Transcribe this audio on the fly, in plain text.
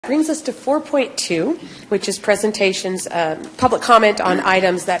Brings us to 4.2, which is presentations, public comment on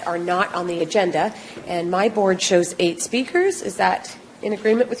items that are not on the agenda. And my board shows 8 speakers. Is that in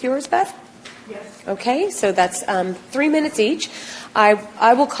agreement with yours, Beth? Yes. Okay, so that's 3 minutes each.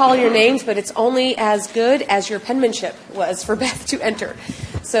 I will call your names, but it's only as good as your penmanship was for Beth to enter.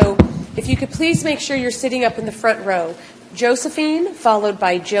 So if you could please make sure you're sitting up in the front row. Josephine, followed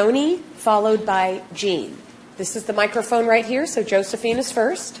by Joni, followed by Jean. This is the microphone right here, so Josephine is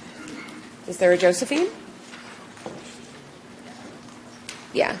first. Is there a Josephine?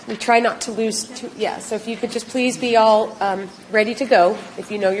 Yeah, we try not to lose. So if you could just please be all ready to go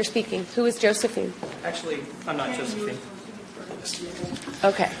if you know you're speaking. Who is Josephine? Actually, I'm not Josephine.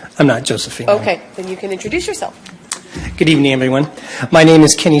 Okay. I'm not Josephine. Okay, then you can introduce yourself. Good evening, everyone. My name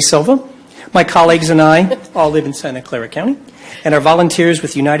is Kenny Silva. My colleagues and I all live in Santa Clara County and are volunteers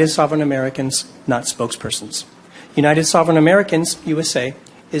with United Sovereign Americans, not spokespersons. United Sovereign Americans, USA,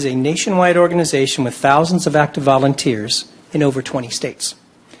 is a nationwide organization with thousands of active volunteers in over 20 states.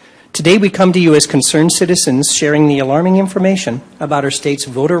 Today we come to you as concerned citizens sharing the alarming information about our state's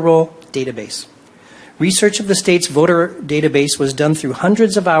voter roll database. Research of the state's voter database was done through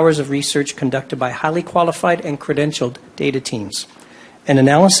hundreds of hours of research conducted by highly qualified and credentialed data teams. An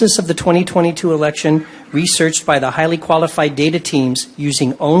analysis of the 2022 election researched by the highly qualified data teams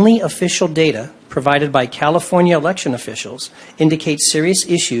using only official data provided by California election officials indicates serious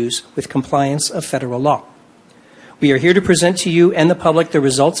issues with compliance of federal law. We are here to present to you and the public the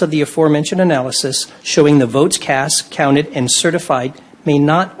results of the aforementioned analysis showing the votes cast, counted, and certified may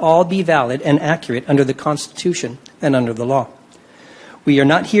not all be valid and accurate under the Constitution and under the law. We are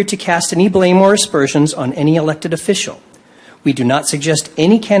not here to cast any blame or aspersions on any elected official. We do not suggest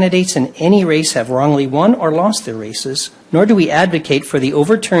any candidates in any race have wrongly won or lost their races, nor do we advocate for the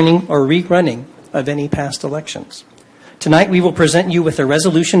overturning or rerunning of any past elections. Tonight we will present you with a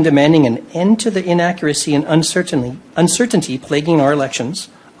resolution demanding an end to the inaccuracy and uncertainty plaguing our elections,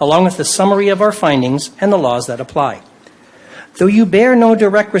 along with a summary of our findings and the laws that apply. Though you bear no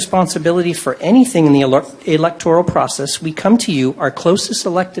direct responsibility for anything in the electoral process, we come to you, our closest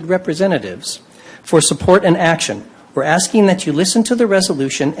elected representatives, for support and action. We're asking that you listen to the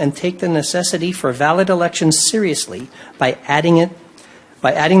resolution and take the necessity for valid elections seriously by adding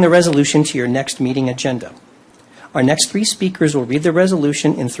the resolution to your next meeting agenda. Our next 3 speakers will read the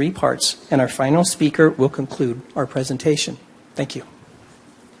resolution in 3 parts, and our final speaker will conclude our presentation. Thank you.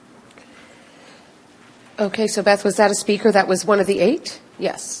 Okay, so Beth, was that a speaker that was one of the 8?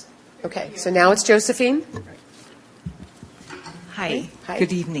 Yes. Okay, so now it's Josephine. Hi. Hi.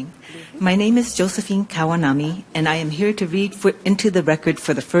 Good evening. My name is Josephine Kawanami, and I am here to read into the record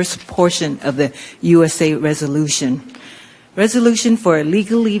for the first portion of the USA resolution. Resolution for a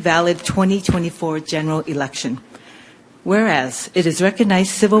legally valid 2024 general election. Whereas it is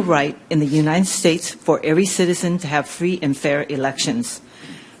recognized civil right in the United States for every citizen to have free and fair elections.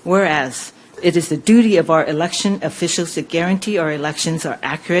 Whereas it is the duty of our election officials to guarantee our elections are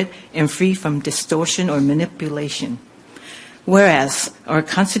accurate and free from distortion or manipulation. Whereas our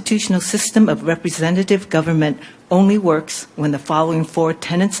constitutional system of representative government only works when the following 4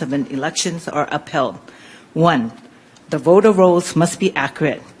 tenets of an election are upheld. 1, the voter rolls must be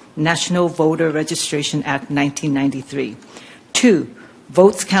accurate. National Voter Registration Act 1993. 2,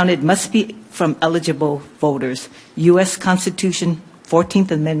 votes counted must be from eligible voters. U.S. Constitution,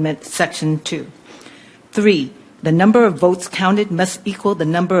 14th Amendment, Section 2. 3, the number of votes counted must equal the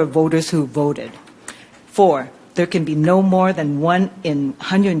number of voters who voted. 4, there can be no more than 1 in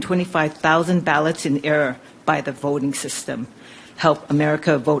 125,000 ballots in error by the voting system. Help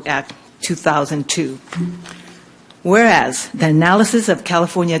America Vote Act 2002. Whereas the analysis of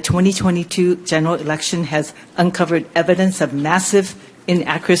California 2022 general election has uncovered evidence of massive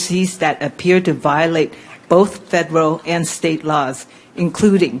inaccuracies that appear to violate both federal and state laws,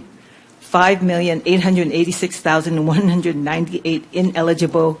 including 5,886,198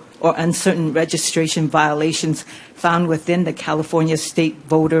 ineligible or uncertain registration violations found within the California State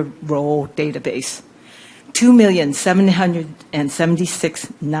Voter Roll database.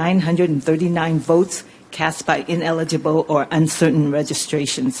 2,776,939 votes cast by ineligible or uncertain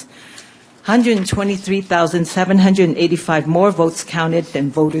registrations. 123,785 more votes counted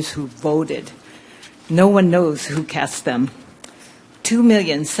than voters who voted. No one knows who cast them.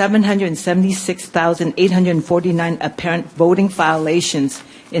 2,776,849 apparent voting violations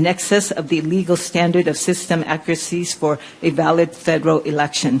in excess of the legal standard of system accuracies for a valid federal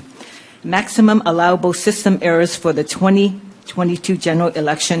election. Maximum allowable system errors for the 2022 general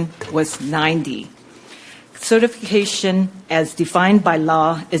election was 90. Certification, as defined by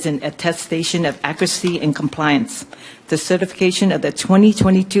law, is an attestation of accuracy and compliance. The certification of the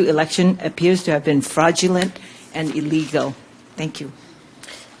 2022 election appears to have been fraudulent and illegal. Thank you.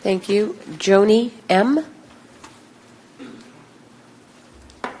 Thank you. Joni M.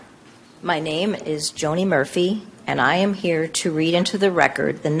 My name is Joni Murphy, and I am here to read into the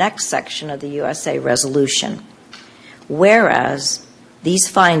record the next section of the USA Resolution. Whereas these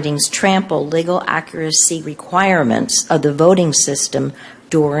findings trample legal accuracy requirements of the voting system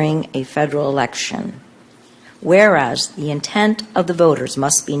during a federal election. Whereas the intent of the voters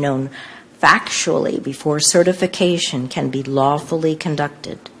must be known factually before certification can be lawfully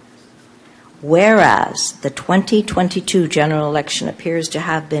conducted. Whereas the 2022 general election appears to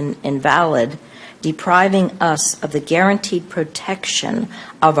have been invalid, depriving us of the guaranteed protection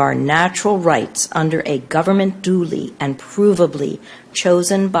of our natural rights under a government duly and provably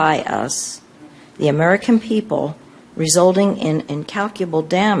chosen by us, the American people, resulting in incalculable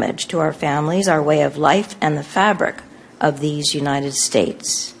damage to our families, our way of life, and the fabric of these United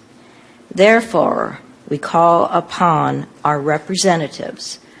States. Therefore, we call upon our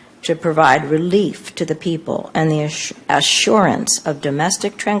representatives to provide relief to the people and the assurance of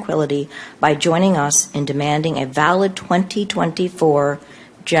domestic tranquility by joining us in demanding a valid 2024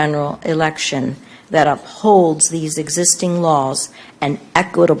 general election that upholds these existing laws and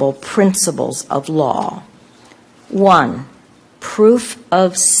equitable principles of law. 1. Proof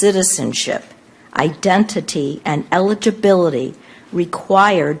of citizenship, identity, and eligibility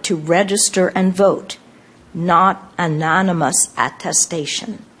required to register and vote, not anonymous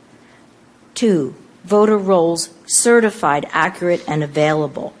attestation. 2. Voter rolls certified, accurate, and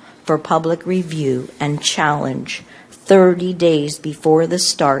available for public review and challenge 30 days before the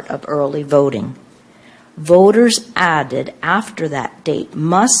start of early voting. Voters added after that date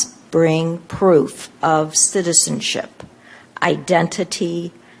must bring proof of citizenship,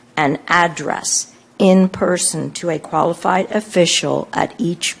 identity, and address in person to a qualified official at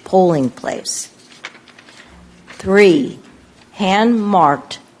each polling place. 3.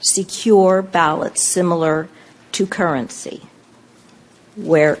 Hand-marked secure ballots similar to currency.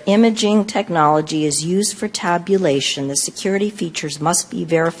 Where imaging technology is used for tabulation, the security features must be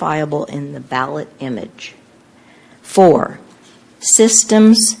verifiable in the ballot image. 4.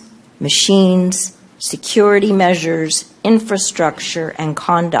 Systems, machines, security measures, infrastructure, and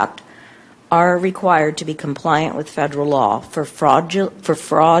conduct are required to be compliant with federal law for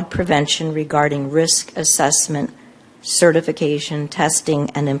fraud prevention regarding risk assessment, certification, testing,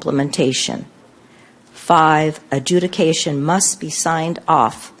 and implementation. 5. Adjudication must be signed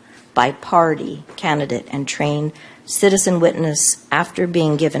off by party, candidate, and trained citizen witness after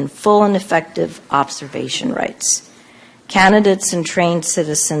being given full and effective observation rights. Candidates and trained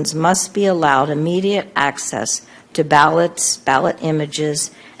citizens must be allowed immediate access to ballots, ballot images,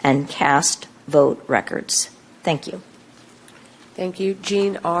 and cast vote records. Thank you. Thank you.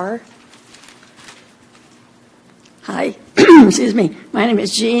 Jean R. Hi, excuse me. My name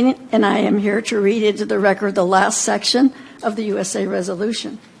is Jean, and I am here to read into the record the last section of the USA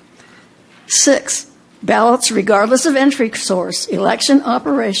Resolution. 6. Ballots, regardless of entry source, election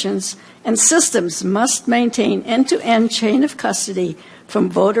operations, and systems must maintain end-to-end chain of custody from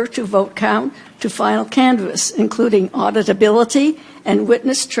voter to vote count to final canvass, including auditability and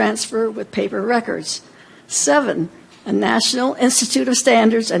witness transfer with paper records. 7. A National Institute of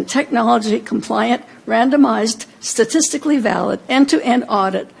Standards and Technology compliant, randomized, statistically valid end-to-end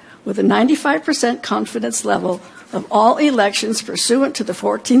audit with a 95% confidence level of all elections pursuant to the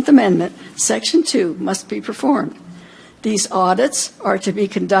 14th Amendment, Section 2, must be performed. These audits are to be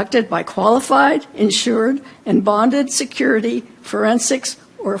conducted by qualified, insured, and bonded security, forensics,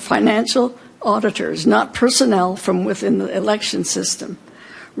 or financial auditors, not personnel from within the election system.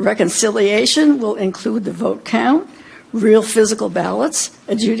 Reconciliation will include the vote count, real physical ballots,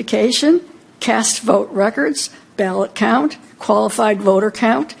 adjudication, cast vote records, ballot count, qualified voter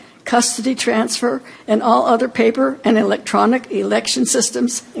count, custody transfer, and all other paper and electronic election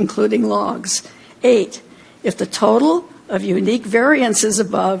systems, including logs. 8. If the total of unique variances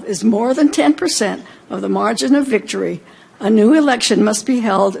above is more than 10% of the margin of victory, a new election must be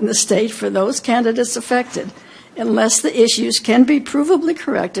held in the state for those candidates affected, unless the issues can be provably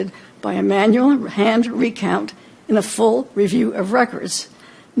corrected by a manual hand recount in a full review of records.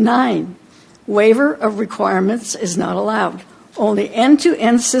 9. Waiver of requirements is not allowed. Only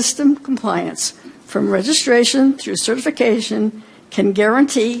end-to-end system compliance, from registration through certification, can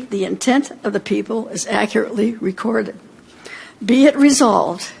guarantee the intent of the people is accurately recorded. Be it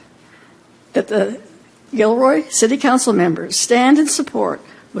resolved that the Gilroy City Council members stand in support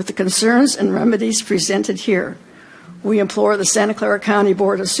with the concerns and remedies presented here. We implore the Santa Clara County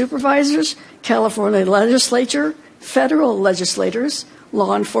Board of Supervisors, California Legislature, federal legislators,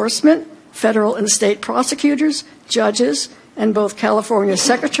 law enforcement, federal and state prosecutors, judges, and both California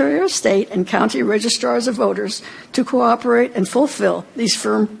Secretary of State and county registrars of voters to cooperate and fulfill these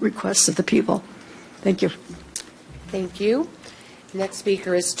firm requests of the people. Thank you. Thank you. Next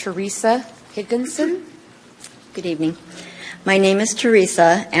speaker is Teresa Higginson. Good evening. My name is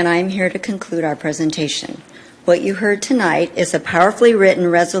Teresa, and I'm here to conclude our presentation. What you heard tonight is a powerfully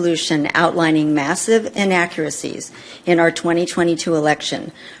written resolution outlining massive inaccuracies in our 2022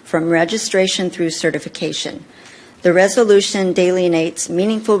 election, from registration through certification. The resolution delineates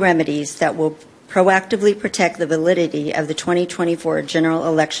meaningful remedies that will proactively protect the validity of the 2024 general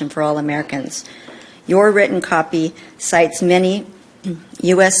election for all Americans. Your written copy cites many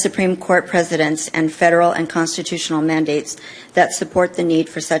U.S. Supreme Court precedents and federal and constitutional mandates that support the need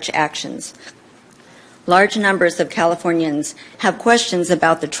for such actions. Large numbers of Californians have questions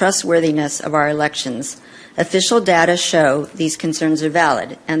about the trustworthiness of our elections. Official data show these concerns are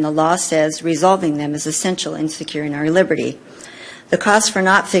valid, and the law says resolving them is essential in securing our liberty. The cost for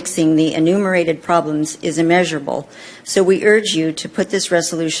not fixing the enumerated problems is immeasurable, so we urge you to put this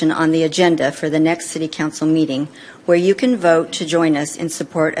resolution on the agenda for the next City Council meeting, where you can vote to join us in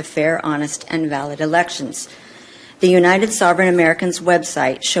support of fair, honest, and valid elections. The United Sovereign Americans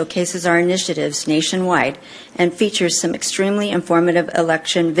website showcases our initiatives nationwide and features some extremely informative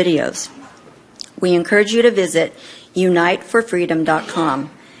election videos. We encourage you to visit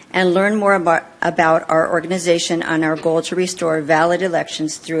uniteforfreedom.com and learn more about our organization and our goal to restore valid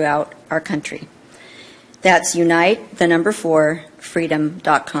elections throughout our country. That's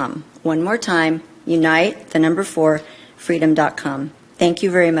unite4freedom.com. One more time, unite4freedom.com. Thank you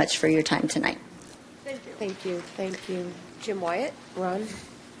very much for your time tonight. Thank you. Thank you. Jim Wyatt, Ron.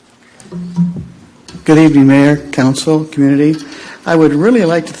 Good evening, Mayor, Council, community. I would really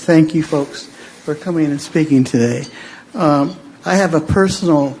like to thank you folks for coming and speaking today. I have a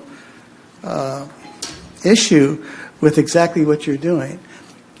personal issue with exactly what you're doing.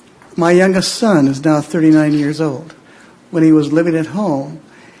 My youngest son is now 39 years old. When he was living at home,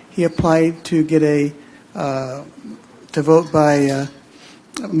 he applied to get to vote by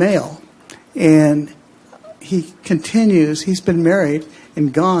mail, and he continues. He's been married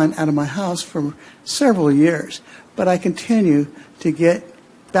and gone out of my house for several years, but I continue to get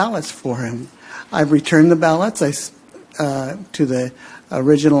ballots for him. I've returned the ballots to the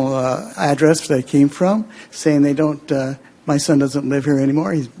original address that I came from, saying they don't. My son doesn't live here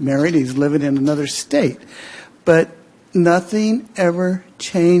anymore. He's married. He's living in another state, but nothing ever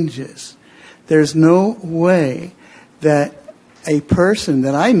changes. There's no way that a person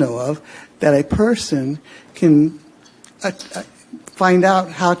that I know of, that a person can find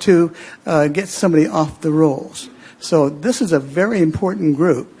out how to get somebody off the rolls. So this is a very important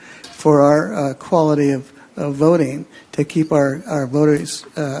group for our quality of voting, to keep our voters,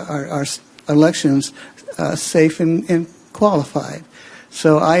 our elections safe and qualified.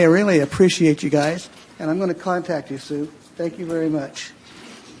 So I really appreciate you guys, and I'm going to contact you, Sue. Thank you very much.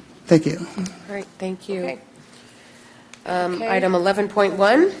 Thank you. All right, thank you. Okay. Item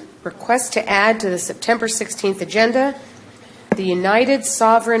 11.1, request to add to the September 16th agenda the United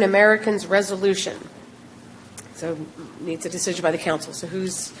Sovereign Americans Resolution. So needs a decision by the council. So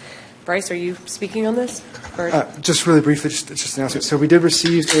Bryce, are you speaking on this? Just really briefly, just an announcement. So we did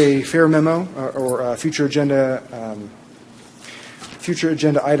receive a fair memo or a future agenda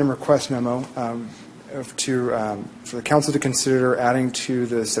item request memo for the council to consider adding to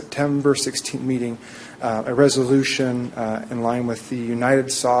the September 16th meeting a resolution in line with the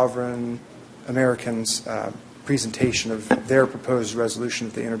United Sovereign Americans presentation of their proposed resolution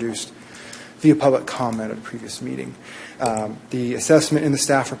that they introduced via public comment at a previous meeting. The assessment in the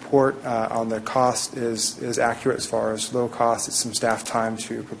staff report on the cost is accurate as far as low cost. It's some staff time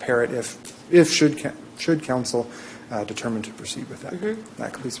to prepare it if should council determine to proceed with that. Mm-hmm.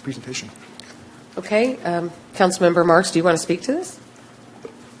 That completes the presentation. Okay. Councilmember Marks, do you want to speak to this?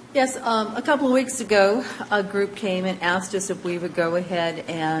 Yes. A couple of weeks ago, a group came and asked us if we would go ahead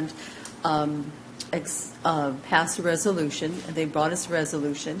and pass a resolution. They brought us a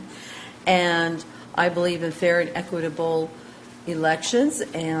resolution. And I believe in fair and equitable elections,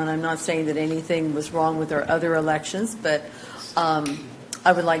 and I'm not saying that anything was wrong with our other elections, but I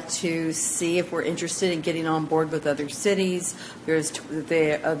would like to see if we're interested in getting on board with other cities.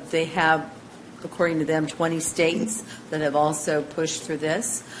 They have, according to them, 20 states that have also pushed for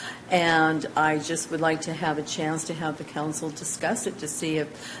this. And I just would like to have a chance to have the council discuss it to see if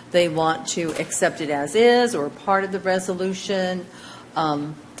they want to accept it as is or part of the resolution.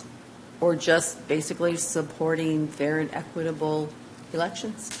 or just basically supporting fair and equitable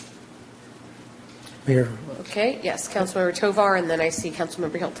elections. Mayor, Okay, yes, Councilmember Tovar, and then I see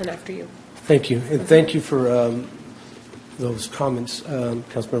Councilmember Hilton after you. thank you. And thank you for those comments,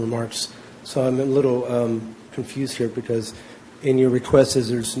 Councilmember Marks. So I'm a little confused here because in your request says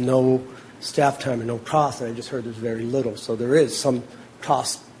there's no staff time and no cost, and I just heard there's very little. So there is some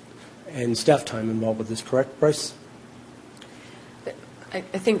cost and staff time involved with this, correct, Bryce? I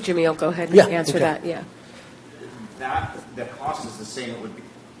think Jimmy will go ahead and Yeah, answer okay. that, yeah. The cost is the same it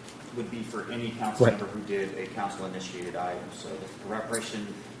would be for any council Right. member who did a council-initiated item. So the preparation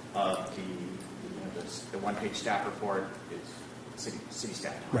of the one-page staff report is city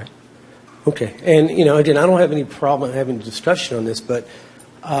staff time. Right. Okay. And, again, I don't have any problem having a discussion on this, but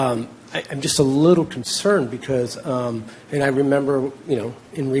I'm just a little concerned because, and I remember,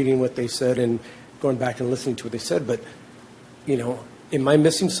 in reading what they said and going back and listening to what they said, but, am I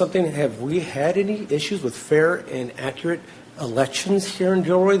missing something? Have we had any issues with fair and accurate elections here in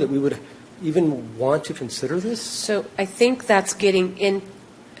Gilroy that we would even want to consider this? So I think that's getting in,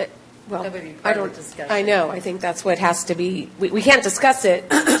 well, That would be I part of don't, the discussion. I know, I think that's what has to be, we can't discuss it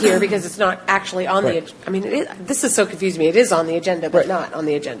here because it's not actually on the, Right. I mean, this is so confusing me, it is on the agenda, but Right. not on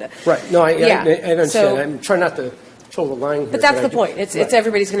the agenda. Right. No, I Yeah. understand. So- I'm trying not to toe the line here. But that's I the do- point, it's Right.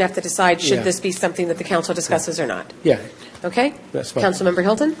 everybody's going to have to decide, should Yeah. this be something that the council discusses or not? Yeah. Okay? That's fine. Councilmember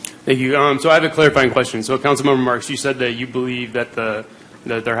Hilton? Thank you. So I have a clarifying question. So, Councilmember Marks, you said that you believe that that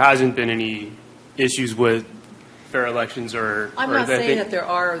there hasn't been any issues with fair elections, or I'm or not saying they- that there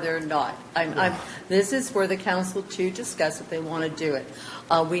are or there are not. This is for the council to discuss if they want to do it.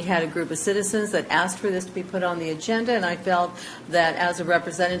 We had a group of citizens that asked for this to be put on the agenda, and I felt that as a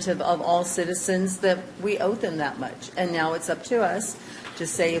representative of all citizens that we owed them that much. And now it's up to us to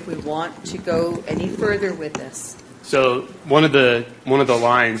say if we want to go any further with this. So one of the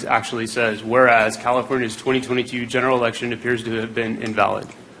lines actually says, whereas California's 2022 general election appears to have been invalid.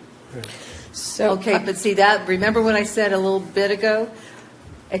 So, Okay, but see that, remember what I said a little bit ago?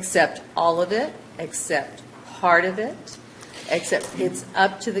 Accept all of it, accept part of it, except it's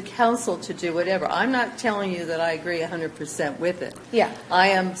up to the council to do whatever. I'm not telling you that I agree 100% with it. Yeah. I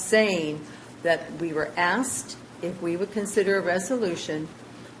am saying that we were asked if we would consider a resolution.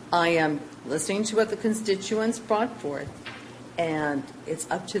 I am listening to what the constituents brought forth, and it's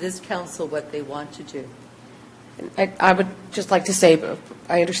up to this council what they want to do. I would just like to say,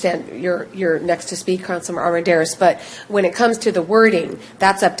 I understand you're next to speak, Councilmember Armendariz, but when it comes to the wording,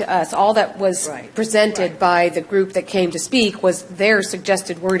 that's up to us. All that was Right. presented by the group that came to speak was their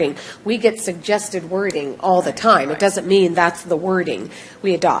suggested wording. We get suggested wording all the time. It doesn't mean that's the wording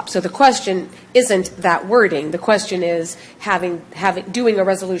we adopt. So the question isn't that wording. The question is doing a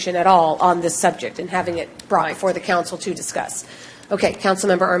resolution at all on this subject and having it brought before the council to discuss. Okay,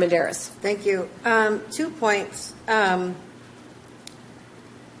 Councilmember Armendariz. Thank you. 2 points.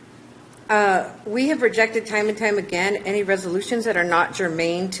 We have rejected time and time again any resolutions that are not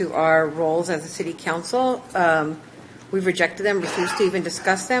germane to our roles as a city council. We've rejected them, refused to even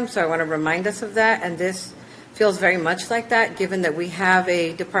discuss them, so I want to remind us of that. And this feels very much like that, given that we have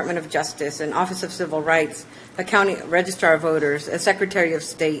a Department of Justice, an Office of Civil Rights, a county registrar of voters, a Secretary of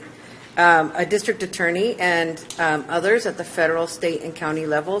State, a district attorney, and others at the federal, state, and county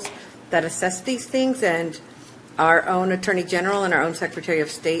levels that assess these things, and our own Attorney General and our own Secretary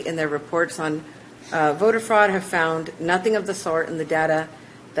of State in their reports on voter fraud have found nothing of the sort in the data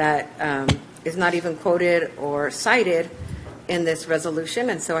that is not even quoted or cited in this resolution,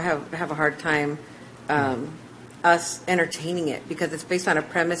 and so I have a hard time us entertaining it because it's based on a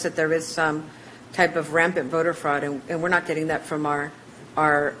premise that there is some type of rampant voter fraud, and we're not getting that from our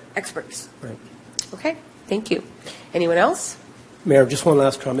experts. Right. Okay, thank you. Anyone else? Mayor, just one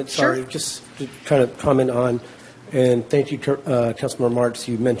last comment. Sure. Sorry, just to kind of comment on, and thank you, Councilmember Marks.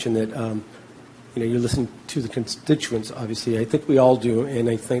 You mentioned that you listen to the constituents. Obviously, I think we all do, and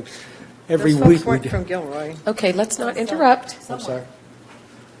I think every Those week folks we weren't do. from Gilroy. Okay, let's not interrupt. I'm sorry.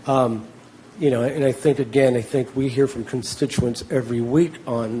 And I think we hear from constituents every week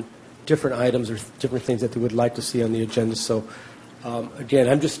on different items or different things that they would like to see on the agenda. So. Again,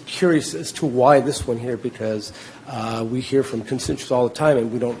 I'm just curious as to why this one here, because we hear from constituents all the time,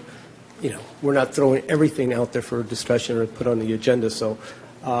 and we don't, we're not throwing everything out there for discussion or put on the agenda. So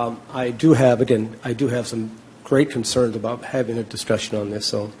I do have some great concerns about having a discussion on this.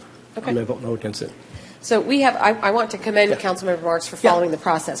 So I'm going to vote no against it. So we have, I want to commend Councilmember Marks for following the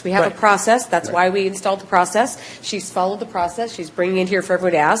process. We have a process. That's why we installed the process. She's followed the process. She's bringing it here for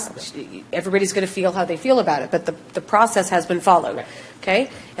everybody to ask. Everybody's going to feel how they feel about it, but the process has been followed, okay?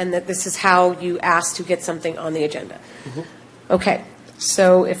 And that this is how you ask to get something on the agenda. Okay.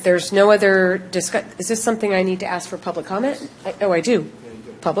 So if there's no other is this something I need to ask for public comment? I do.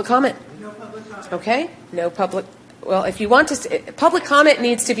 Public comment? No public comment. Okay, no public. Well, if you want to, public comment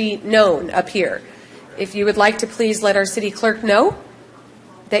needs to be known up here. If you would like to please let our city clerk know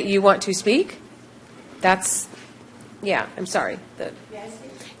that you want to speak, yeah, I'm sorry.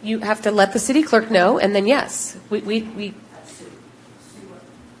 You have to let the city clerk know, and then yes, we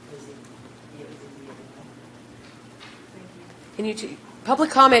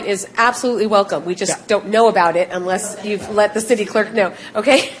public comment is absolutely welcome. We just don't know about it unless you've let the city clerk know.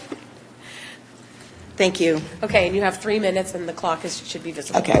 Okay? Thank you. Okay, and you have 3 minutes, and the clock should be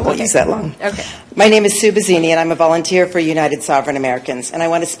visible. Okay, I won't use that long. Okay. My name is Sue Bazzini, and I'm a volunteer for United Sovereign Americans, and I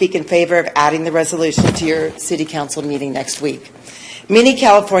want to speak in favor of adding the resolution to your city council meeting next week. Many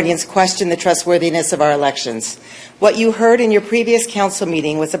Californians question the trustworthiness of our elections. What you heard in your previous council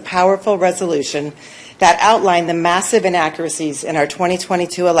meeting was a powerful resolution that outlined the massive inaccuracies in our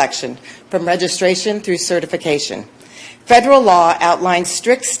 2022 election, from registration through certification. Federal law outlines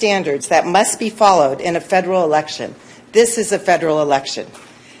strict standards that must be followed in a federal election. This is a federal election.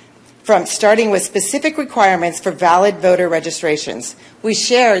 From starting with specific requirements for valid voter registrations, we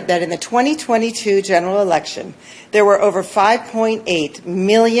shared that in the 2022 general election, there were over 5.8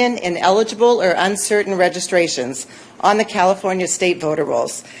 million ineligible or uncertain registrations on the California state voter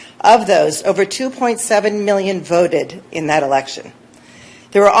rolls. Of those, over 2.7 million voted in that election.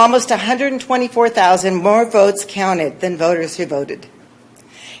 There were almost 124,000 more votes counted than voters who voted.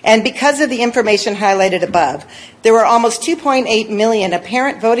 And because of the information highlighted above, there were almost 2.8 million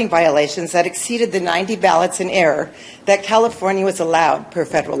apparent voting violations that exceeded the 90 ballots in error that California was allowed per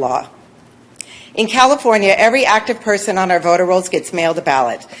federal law. In California, every active person on our voter rolls gets mailed a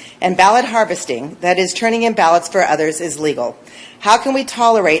ballot, and ballot harvesting, that is, turning in ballots for others, is legal. How can we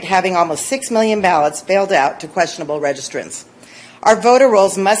tolerate having almost 6 million ballots bailed out to questionable registrants? Our voter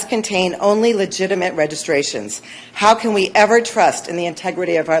rolls must contain only legitimate registrations. How can we ever trust in the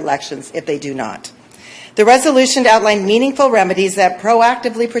integrity of our elections if they do not? The resolution outlined meaningful remedies that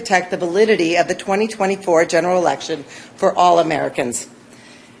proactively protect the validity of the 2024 general election for all Americans.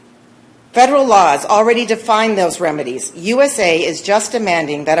 Federal laws already define those remedies. USA is just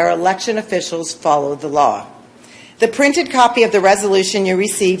demanding that our election officials follow the law. The printed copy of the resolution you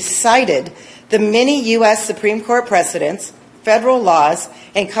received cited the many U.S. Supreme Court precedents, federal laws,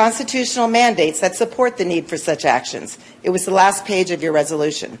 and constitutional mandates that support the need for such actions. It was the last page of your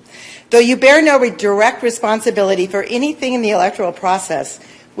resolution. Though you bear no direct responsibility for anything in the electoral process,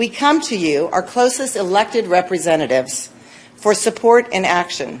 we come to you, our closest elected representatives, for support and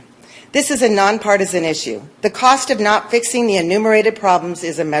action. This is a nonpartisan issue. The cost of not fixing the enumerated problems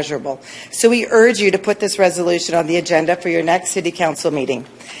is immeasurable. So we urge you to put this resolution on the agenda for your next City Council meeting.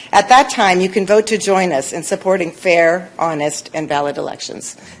 At that time, you can vote to join us in supporting fair, honest, and valid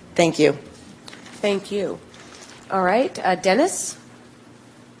elections. Thank you. Thank you. All right, Dennis?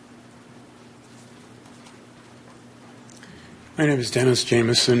 My name is Dennis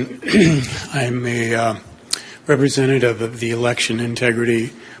Jameson. I'm a representative of the Election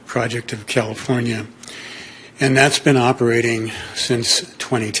Integrity Project of California, and that's been operating since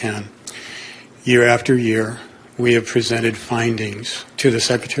 2010. Year after year, we have presented findings to the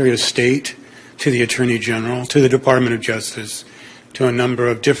Secretary of State, to the Attorney General, to the Department of Justice, to a number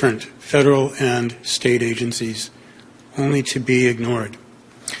of different federal and state agencies, only to be ignored.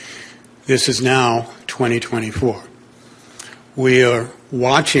 This is now 2024. We are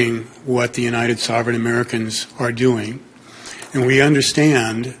watching what the United Sovereign Americans are doing, and we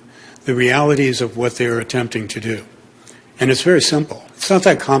understand the realities of what they are attempting to do. And it's very simple. It's not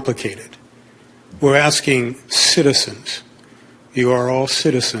that complicated. We're asking citizens, you are all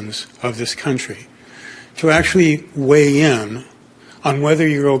citizens of this country, to actually weigh in on whether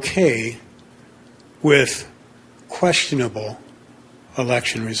you're okay with questionable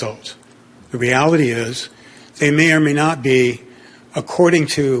election results. The reality is they may or may not be, according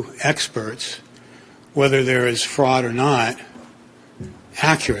to experts, whether there is fraud or not,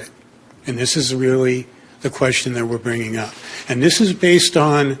 accurate. And this is really the question that we're bringing up. And this is based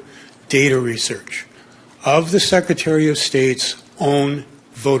on data research of the Secretary of State's own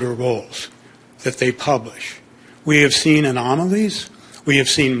voter rolls that they publish. We have seen anomalies. We have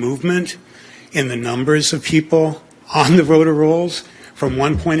seen movement in the numbers of people on the voter rolls from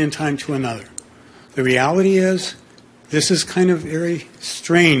one point in time to another. The reality is this is kind of very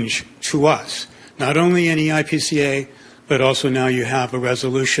strange to us. Not only in EIPCA, but also now you have a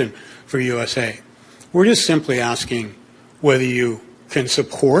resolution for USA. We're just simply asking whether you can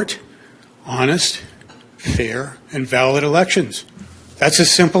support honest, fair, and valid elections. That's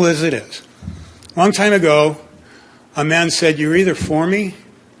as simple as it is. A long time ago, A man said, "You're either for me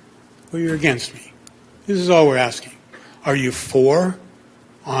or you're against me." This is all we're asking. Are you for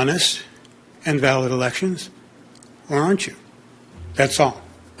honest and valid elections, or aren't you? That's all.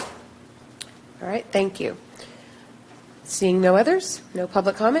 All right, thank you. Seeing no others, no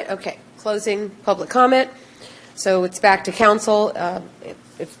public comment? Okay, closing public comment. So it's back to council.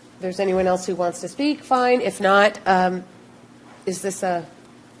 If there's anyone else who wants to speak, fine. If not, is this a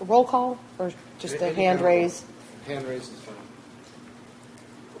roll call or just a hand raise? Hand raise is fine.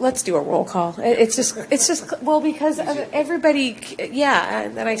 Let's do a roll call. It's just well, because everybody, yeah,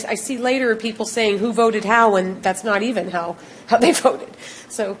 and then I see later people saying who voted how, and that's not even how they voted.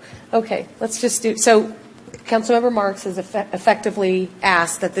 So, okay, let's just do, so Councilmember Marks has effectively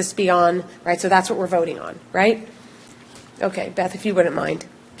asked that this be on, right, so that's what we're voting on, right? Okay, Beth, if you wouldn't mind.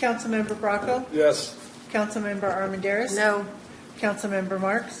 Councilmember Bracco? Yes. Councilmember Armendariz? No. Councilmember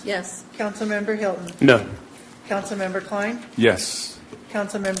Marks? Yes. Councilmember Hilton? No. Councilmember Klein? Yes.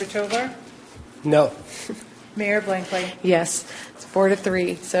 Councilmember Tovar? No. Mayor Blankley? Yes, it's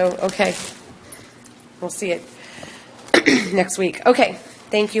 4-3, so, okay. We'll see it next week. Okay,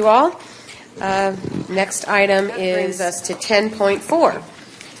 thank you all. Next item brings us to 10.4.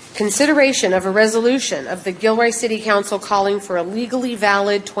 Consideration of a resolution of the Gilroy City Council calling for a legally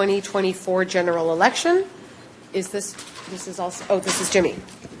valid 2024 general election. This is also, oh, this is Jimmy.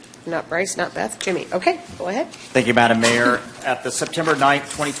 Not Bryce, not Beth, Jimmy. Okay, go ahead. Thank you, Madam Mayor. At the September 9th,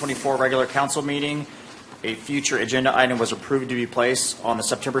 2024 regular council meeting, a future agenda item was approved to be placed on the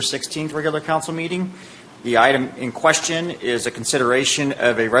September 16th regular council meeting. The item in question is a consideration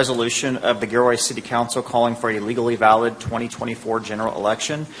of a resolution of the Gilroy City Council calling for a legally valid 2024 general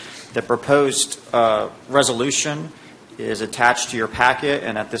election. The proposed resolution is attached to your packet,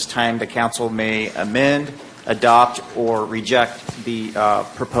 and at this time the council may amend, adopt, or reject the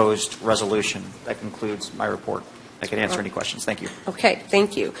proposed resolution. That concludes my report. I can answer any questions. Thank you. Okay,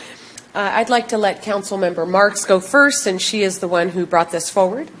 thank you. I'd like to let Councilmember Marks go first, and she is the one who brought this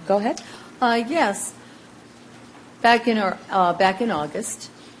forward. Go ahead. Yes. Back in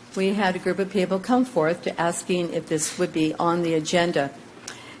August, we had a group of people come forth to asking if this would be on the agenda.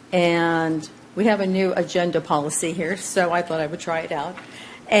 And we have a new agenda policy here, so I thought I would try it out.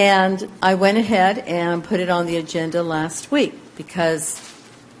 And I went ahead and put it on the agenda last week because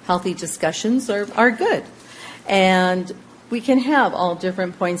healthy discussions are good. And we can have all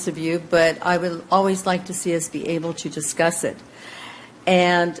different points of view, but I would always like to see us be able to discuss it.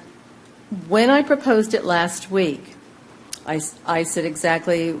 And when I proposed it last week, I said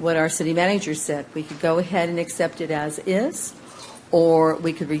exactly what our city manager said. We could go ahead and accept it as is, or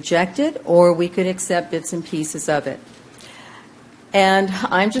we could reject it, or we could accept bits and pieces of it. And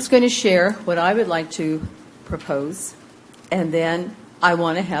I'm just going to share what I would like to propose, and then I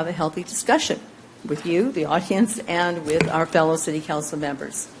want to have a healthy discussion with you, the audience, and with our fellow city council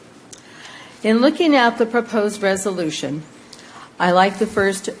members. In looking at the proposed resolution, I like the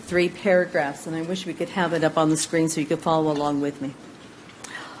first 3 paragraphs, and I wish we could have it up on the screen so you could follow along with me.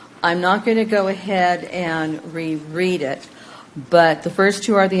 I'm not going to go ahead and reread it, but the first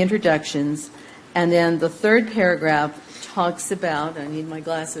 2 are the introductions, and then the 3rd paragraph talks about, I need my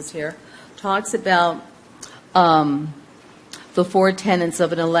glasses here, talks about the 4 tenets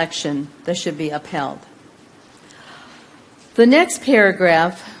of an election that should be upheld. The next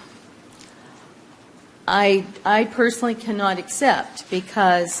paragraph I personally cannot accept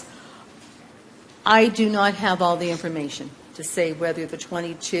because I do not have all the information to say whether the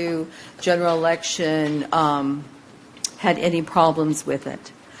 22 general election had any problems with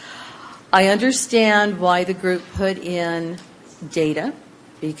it. I understand why the group put in data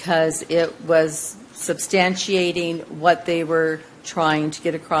because it was substantiating what they were trying to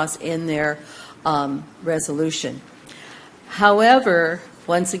get across in their resolution. However,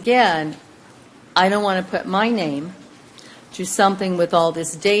 once again, I don't want to put my name to something with all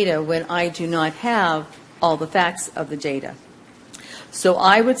this data when I do not have all the facts of the data. So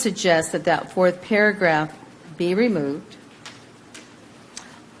I would suggest that that 4th paragraph be removed.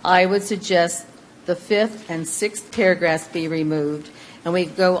 I would suggest the 5th and 6th paragraphs be removed, and we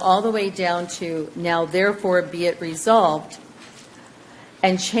go all the way down to now therefore be it resolved,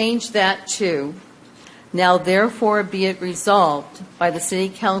 and change that to now therefore be it resolved by the City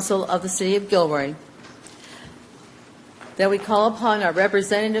Council of the City of Gilroy that we call upon our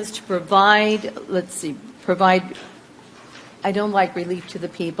representatives to provide, I don't like relief to the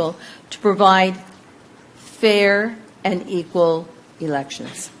people, to provide fair and equal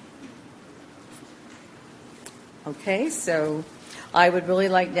elections. Okay, so I would really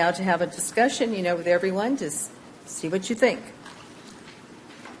like now to have a discussion, with everyone to see what you think.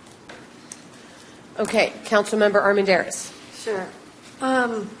 Okay, Councilmember Armendariz. Sure.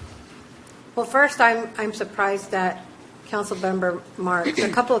 Well, first, I'm surprised that Councilmember Marks, a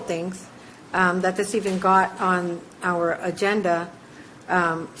couple of things, that this even got on our agenda.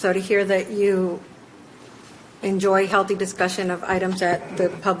 So to hear that you enjoy healthy discussion of items that the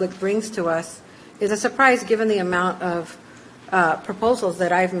public brings to us is a surprise, given the amount of proposals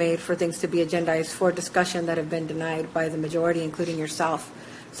that I've made for things to be agendized for discussion that have been denied by the majority, including yourself.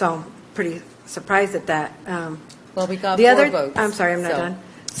 So I'm pretty surprised at that. Well, we got the 4 other, votes. I'm sorry, I'm not so. done.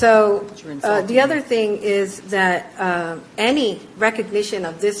 So You're insulting the other me. thing is that any recognition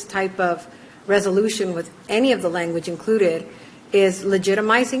of this type of resolution with any of the language included is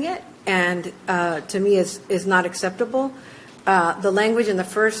legitimizing it, and to me is not acceptable. The language in the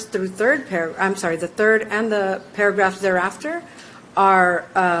first through third the third and the paragraphs thereafter are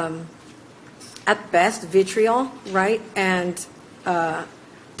at best vitriol, right? And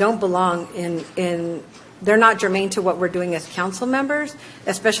don't belong in they're not germane to what we're doing as council members,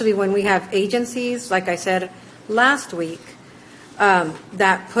 especially when we have agencies, like I said last week,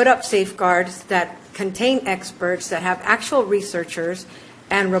 that put up safeguards, that contain experts, that have actual researchers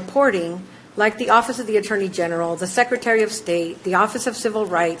and reporting, like the Office of the Attorney General, the Secretary of State, the Office of Civil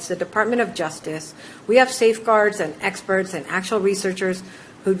Rights, the Department of Justice. We have safeguards and experts and actual researchers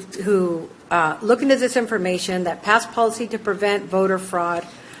who look into this information, that pass policy to prevent voter fraud,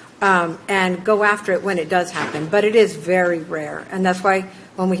 and go after it when it does happen. But it is very rare. And that's why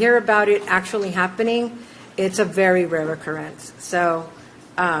when we hear about it actually happening, it's a very rare occurrence. So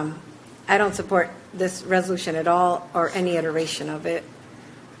I don't support this resolution at all, or any iteration of it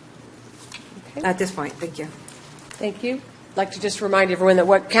at this point. Thank you. Thank you. I'd like to just remind everyone that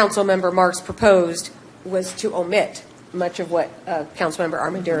what Councilmember Marks proposed was to omit much of what Councilmember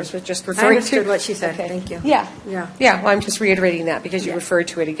Armendariz was just referring to. I understood what she said. Okay. Thank you. Yeah. Yeah. Yeah. Well, I'm just reiterating that because you referred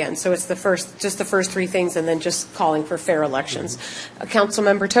to it again. So it's the first 3 things, and then just calling for fair elections.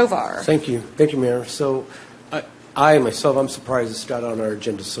 Councilmember Tovar. Thank you. Thank you, Mayor. So I myself, I'm surprised it's got on our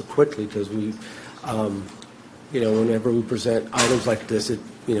agenda so quickly because we, whenever we present items like this,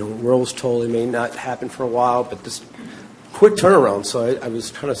 we're always told it may not happen for a while, but this quick turnaround. So I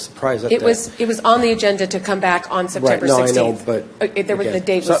was kind of surprised at It that. was on the agenda to come back on September 16th. Right. No, I know, but there was okay. the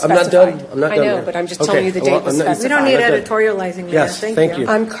date So was I'm not specified. done. I'm not done. I know, Mayor. but I'm just Okay. telling you the date was I'm not- specified. We don't need I'm not done. editorializing, Mayor. Yes, thank you.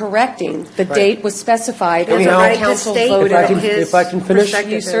 I'm correcting. The date was specified, and Anyhow, the council state voted what on his it. If I can finish,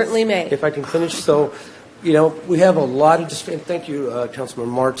 perspective You is. certainly may. If I can finish, so, we have a lot of, and thank you, Councilman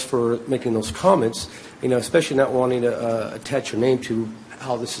Marks, for making those comments, especially not wanting to attach your name to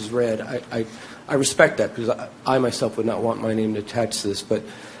how this is read. I respect that because I myself would not want my name to attach to this. But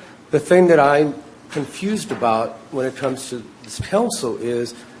the thing that I'm confused about when it comes to this council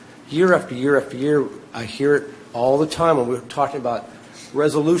is year after year after year, I hear it all the time when we're talking about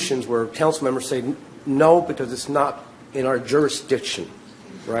resolutions where council members say no because it's not in our jurisdiction,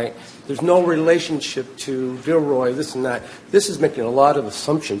 right? There's no relationship to Gilroy, this and that. This is making a lot of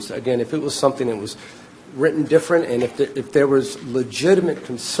assumptions. Again, if it was something that was written different and if there was legitimate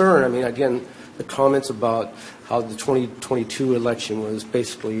concern, again, the comments about how the 2022 election was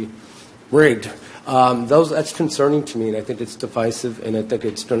basically rigged, that's concerning to me, and I think it's divisive, and I think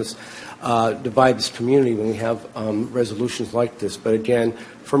it's going to divide this community when we have resolutions like this. But again,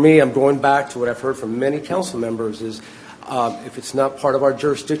 for me, I'm going back to what I've heard from many council members is if it's not part of our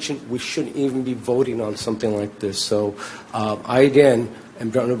jurisdiction, we shouldn't even be voting on something like this. So I, again,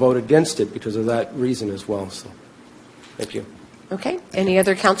 am going to vote against it because of that reason as well. So thank you. Okay. Any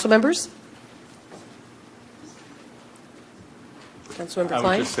other council members? Councilmember I would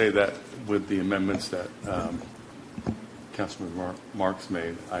Klein? just say that with the amendments that Councilman Marks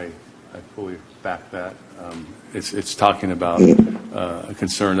made, I fully back that. It's talking about a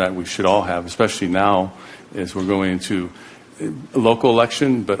concern that we should all have, especially now as we're going into a local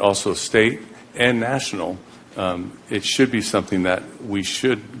election, but also state and national. It should be something that we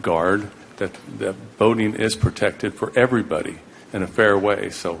should guard, that voting is protected for everybody in a fair way.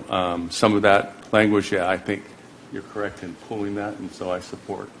 So some of that language, I think you're correct in pulling that, and so I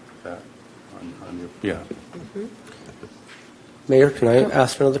support that on your, Mm-hmm. Mayor, can I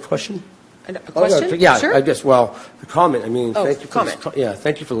ask another question? A question? Yeah, Sure. I guess, the comment, thank you for comment.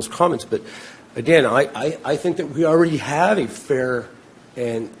 thank you for those comments. But again, I think that we already have a fair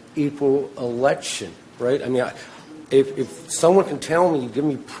and equal election, right? If someone can tell me, give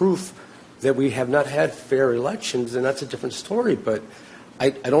me proof that we have not had fair elections, then that's a different story. But I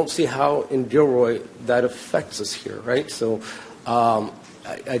don't see how in Gilroy that affects us here, right? So, I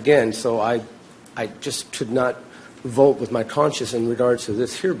just could not vote with my conscience in regards to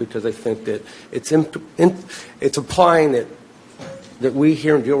this here because I think that it's implying that we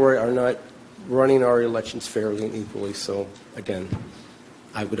here in Gilroy are not running our elections fairly and equally. So, again,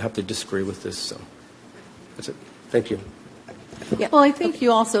 I would have to disagree with this. So that's it. Thank you. Yeah. Well, I think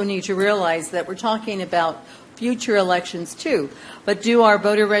you also need to realize that we're talking about future elections too. But do our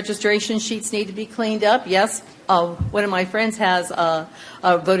voter registration sheets need to be cleaned up? Yes. One of my friends has a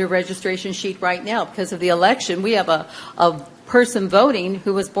voter registration sheet right now because of the election. We have a person voting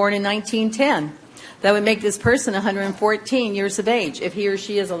who was born in 1910. That would make this person 114 years of age. If he or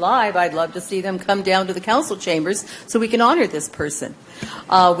she is alive, I'd love to see them come down to the council chambers so we can honor this person.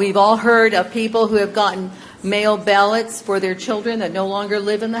 We've all heard of people who have gotten mail ballots for their children that no longer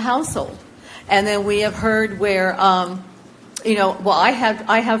live in the household. And then we have heard where, I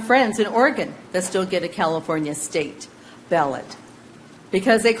have friends in Oregon that still get a California state ballot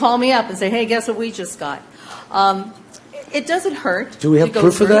because they call me up and say, hey, guess what we just got? It doesn't hurt. Do we have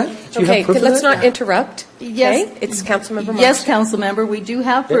proof of that? Okay, let's not interrupt. Yes. Okay? It's Councilmember Marks. Yes, Councilmember, we do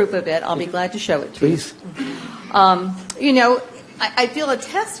have proof of it. I'll be glad to show it to you. Please. I feel a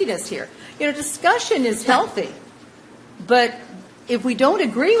testiness here. Discussion is healthy, but if we don't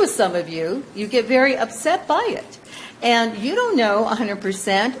agree with some of you, you get very upset by it. And you don't know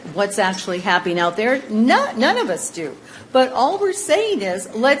 100% what's actually happening out there. None of us do. But all we're saying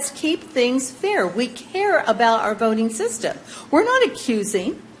is, let's keep things fair. We care about our voting system. We're not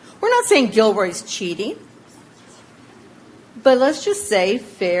accusing. We're not saying Gilroy's cheating. But let's just say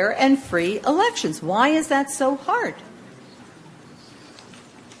fair and free elections. Why is that so hard?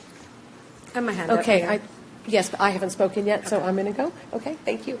 I'm a hand up. Okay, yes, but I haven't spoken yet, so I'm going to go. Okay,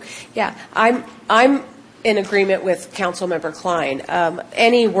 thank you. Yeah, I'm in agreement with Councilmember Klein.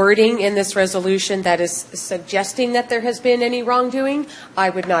 Any wording in this resolution that is suggesting that there has been any wrongdoing, I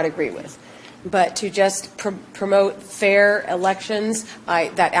would not agree with. But to just promote fair elections,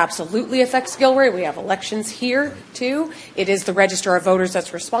 that absolutely affects Gilroy. We have elections here, too. It is the Register of Voters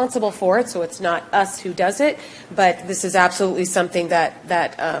that's responsible for it, so it's not us who does it. But this is absolutely something that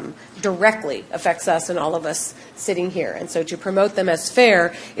directly affects us and all of us sitting here. And so to promote them as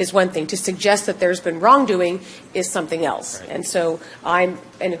fair is one thing. To suggest that there's been wrongdoing is something else. Right. And so I'm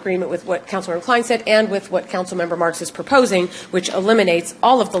in agreement with what Councilmember Klein said and with what Councilmember Marks is proposing, which eliminates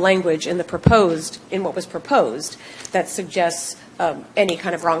all of the language in what was proposed that suggests any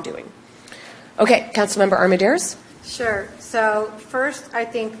kind of wrongdoing. Okay, Councilmember Armendariz. Sure. So first, I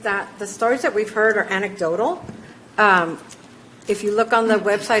think that the stories that we've heard are anecdotal. If you look on the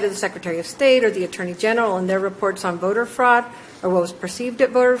website of the Secretary of State or the Attorney General and their reports on voter fraud or what was perceived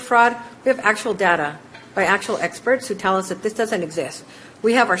as voter fraud, we have actual data by actual experts who tell us that this doesn't exist.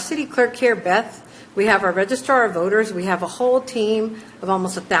 We have our city clerk here, Beth. We have our registrar of voters. We have a whole team of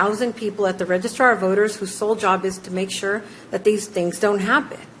almost 1,000 people at the registrar of voters whose sole job is to make sure that these things don't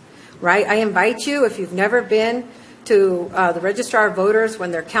happen, right? I invite you, if you've never been to the registrar of voters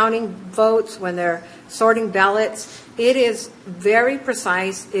when they're counting votes, when they're sorting ballots, it is very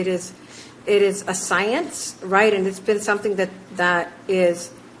precise. It is a science, right? And it's been something that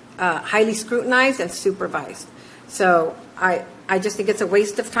is highly scrutinized and supervised. So I just think it's a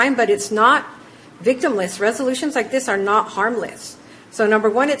waste of time, but it's not victimless. Resolutions like this are not harmless. So number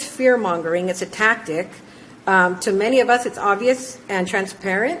one, it's fear-mongering. It's a tactic. To many of us, it's obvious and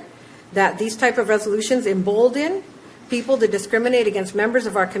transparent that these type of resolutions embolden people to discriminate against members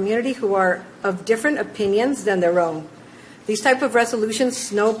of our community who are of different opinions than their own. These type of resolutions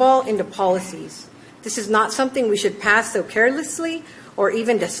snowball into policies. This is not something we should pass so carelessly or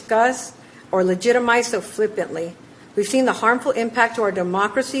even discuss or legitimize so flippantly. We've seen the harmful impact to our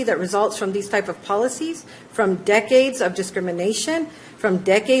democracy that results from these type of policies, from decades of discrimination, from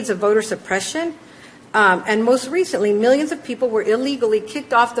decades of voter suppression, and most recently, millions of people were illegally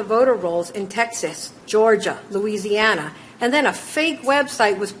kicked off the voter rolls in Texas, Georgia, Louisiana, and then a fake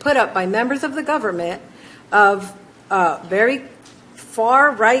website was put up by members of the government of very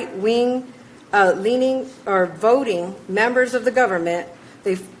far right-wing leaning or voting members of the government.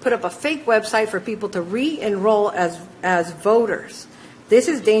 They've put up a fake website for people to re-enroll as voters. This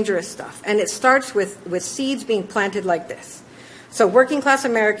is dangerous stuff, and it starts with seeds being planted like this. So working class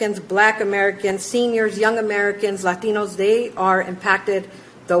Americans, black Americans, seniors, young Americans, Latinos, they are impacted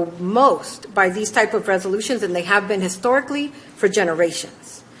the most by these type of resolutions, and they have been historically for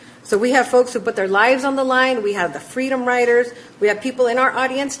generations. So we have folks who put their lives on the line. We have the freedom riders. We have people in our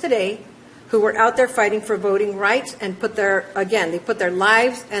audience today who were out there fighting for voting rights and they put their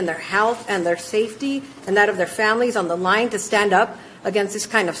lives and their health and their safety and that of their families on the line to stand up against this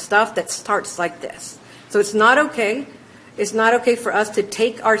kind of stuff that starts like this. So it's not okay. It's not okay for us to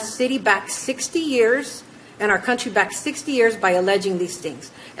take our city back 60 years and our country back 60 years by alleging these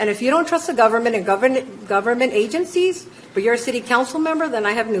things. And if you don't trust the government and government agencies, but you're a city council member, then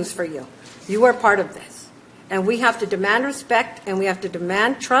I have news for you. You are part of this. And we have to demand respect and we have to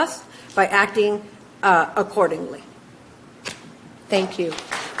demand trust by acting accordingly. Thank you.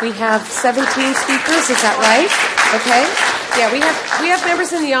 We have 17 speakers, is that right? Okay. Yeah, we have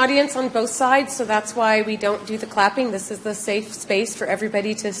members in the audience on both sides, so that's why we don't do the clapping. This is the safe space for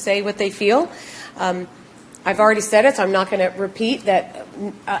everybody to say what they feel. I've already said it, so I'm not going to repeat that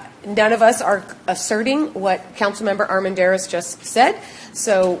none of us are asserting what Councilmember Armendariz just said,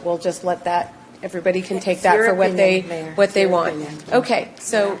 so we'll just let that, everybody can take that for what they want. Okay,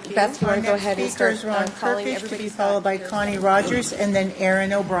 so Beth, you want to go ahead and start calling everybody? To be followed by Connie Rogers and then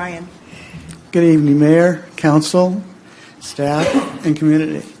Aaron O'Brien. Good evening, Mayor, Council, staff, and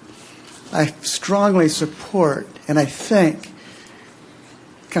community. I strongly support and I thank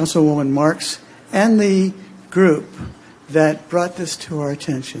Councilwoman Marks and the group that brought this to our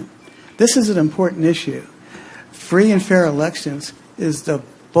attention. This is an important issue. Free and fair elections is the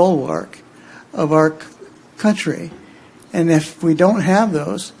bulwark of our country. And if we don't have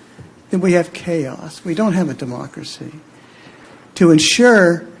those, then we have chaos. We don't have a democracy. To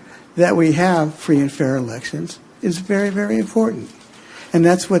ensure that we have free and fair elections is very, very important. And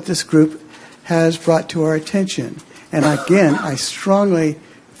that's what this group has brought to our attention. And again, I strongly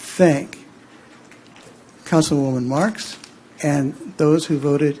thank Councilwoman Marks and those who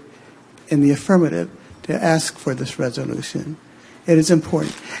voted in the affirmative to ask for this resolution. It is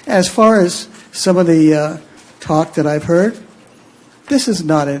important. As far as some of the talk that I've heard, this is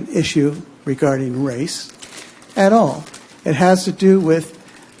not an issue regarding race at all. It has to do with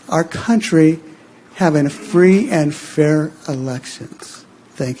our country having free and fair elections.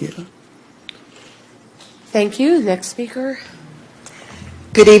 Thank you. Thank you. Next speaker.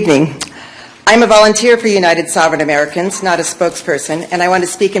 Good evening. I'm a volunteer for United Sovereign Americans, not a spokesperson, and I want to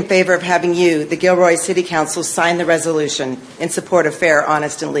speak in favor of having you, the Gilroy City Council, sign the resolution in support of fair,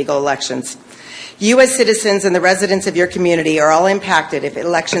 honest, and legal elections. You as citizens and the residents of your community are all impacted if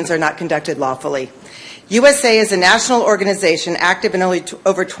elections are not conducted lawfully. USA is a national organization active in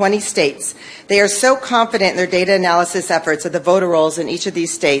over 20 states. They are so confident in their data analysis efforts of the voter rolls in each of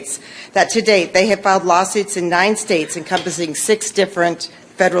these states that to date they have filed lawsuits in 9 states encompassing 6 different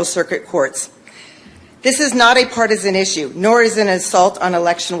federal circuit courts. This is not a partisan issue, nor is it an assault on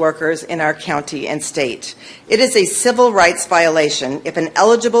election workers in our county and state. It is a civil rights violation if an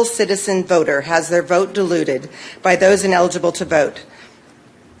eligible citizen voter has their vote diluted by those ineligible to vote.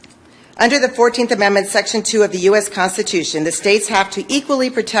 Under the 14th Amendment, Section 2 of the U.S. Constitution, the states have to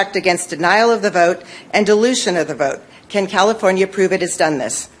equally protect against denial of the vote and dilution of the vote. Can California prove it has done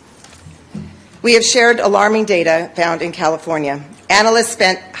this? We have shared alarming data found in California. Analysts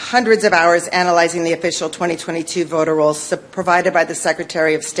spent hundreds of hours analyzing the official 2022 voter rolls provided by the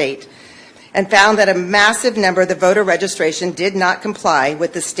Secretary of State and found that a massive number of the voter registration did not comply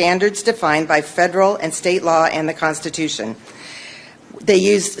with the standards defined by federal and state law and the Constitution. They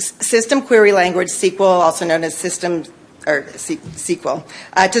used system query language, SQL, also known as SQL,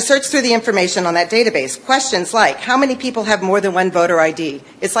 to search through the information on that database. Questions like, how many people have more than one voter ID?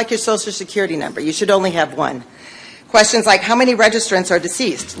 It's like your Social Security number. You should only have one. Questions like, how many registrants are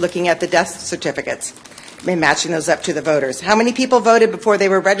deceased? Looking at the death certificates and matching those up to the voters. How many people voted before they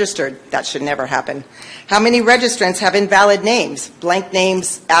were registered? That should never happen. How many registrants have invalid names? Blank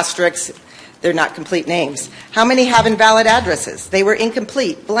names, asterisks, they're not complete names. How many have invalid addresses? They were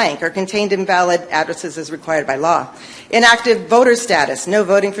incomplete, blank, or contained invalid addresses as required by law. Inactive voter status, no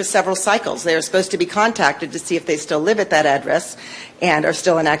voting for several cycles. They are supposed to be contacted to see if they still live at that address and are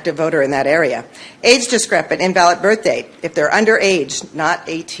still an active voter in that area. Age discrepant, invalid birth date. If they're underage, not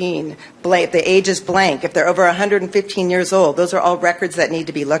 18, blank, the age is blank. If they're over 115 years old, those are all records that need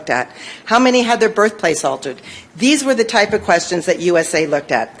to be looked at. How many had their birthplace altered? These were the type of questions that USA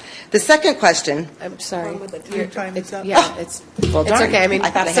looked at. The second question. I'm sorry. Your time is up. Yeah, it's okay. I mean,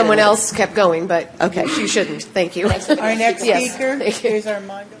 someone else kept going, but okay, you shouldn't. Thank you. Our next Yes, speaker thank you. is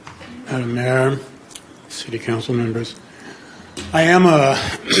Armando. Madam Mayor, City Council members, I am a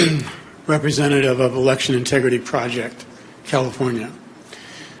representative of Election Integrity Project California.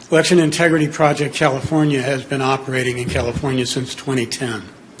 Election Integrity Project California has been operating in California since 2010.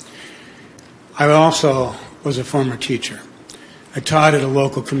 I also was a former teacher. I taught at a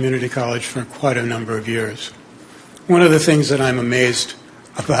local community college for quite a number of years. One of the things that I'm amazed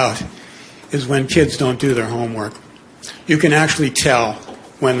about is when kids don't do their homework. You can actually tell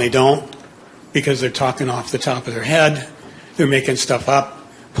when they don't because they're talking off the top of their head, they're making stuff up,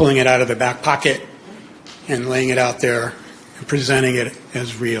 pulling it out of their back pocket and laying it out there and presenting it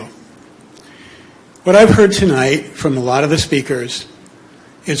as real. What I've heard tonight from a lot of the speakers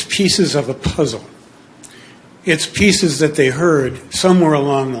is pieces of a puzzle. It's pieces that they heard somewhere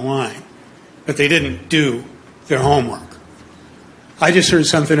along the line. but they didn't do their homework. I just heard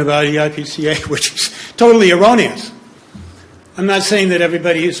something about EIPCA, which is totally erroneous. I'm not saying that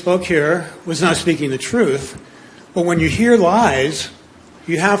everybody who spoke here was not speaking the truth, but when you hear lies,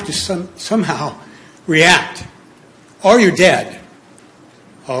 you have to somehow react, or you're dead,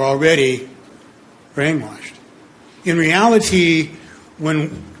 or already brainwashed. In reality,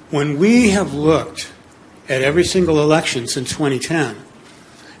 when we have looked at every single election since 2010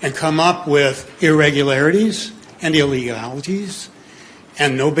 and come up with irregularities and illegalities,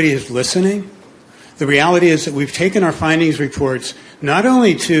 and nobody is listening, the reality is that we've taken our findings reports not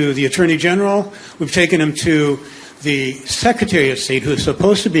only to the Attorney General, we've taken them to the Secretary of State, who is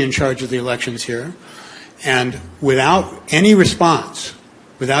supposed to be in charge of the elections here, and without any response,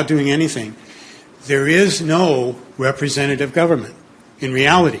 without doing anything, there is no representative government in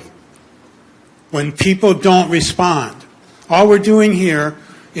reality. When people don't respond, all we're doing here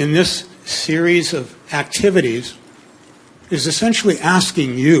in this series of activities is essentially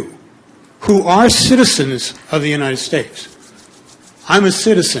asking you, who are citizens of the United States. I'm a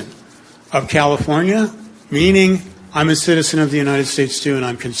citizen of California, meaning I'm a citizen of the United States too, and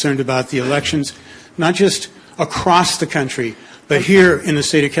I'm concerned about the elections, not just across the country, but here in the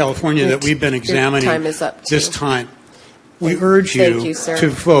state of California that we've been examining this time. We urge you to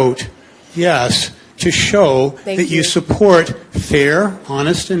vote yes to show that you support fair,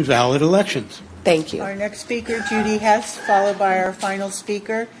 honest, and valid elections. Thank you. Our next speaker, Judy Hess, followed by our final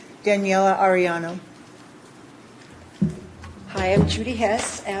speaker, Daniela Ariano. Hi, I'm Judy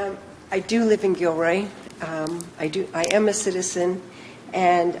Hess. I do live in Gilroy. I am a citizen,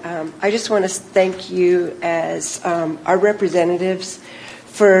 and I just want to thank you as our representatives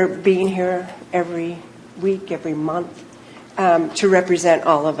for being here every week, every month, to represent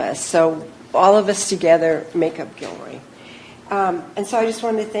all of us. So all of us together make up Gilroy. And so I just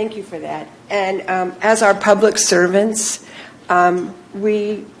wanted to thank you for that. And as our public servants,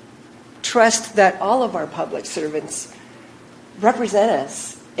 we trust that all of our public servants represent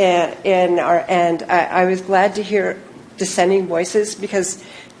us. And I was glad to hear dissenting voices, because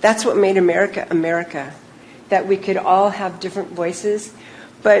that's what made America America, that we could all have different voices.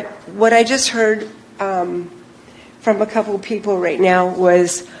 But what I just heard from a couple of people right now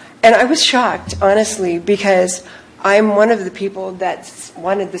was, and I was shocked, honestly, because I'm one of the people that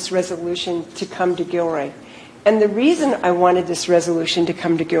wanted this resolution to come to Gilroy. And the reason I wanted this resolution to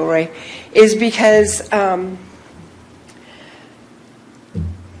come to Gilroy is because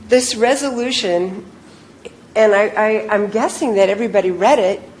this resolution, and I'm guessing that everybody read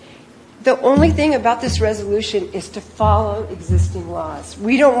it, the only thing about this resolution is to follow existing laws.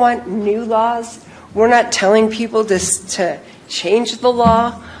 We don't want new laws. We're not telling people to change the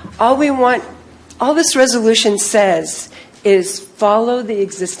law. All this resolution says is follow the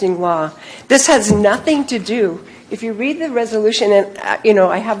existing law. This has nothing to do, if you read the resolution, and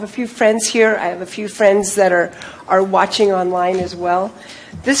I have a few friends here, I have a few friends that are watching online as well.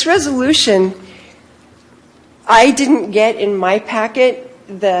 This resolution, I didn't get in my packet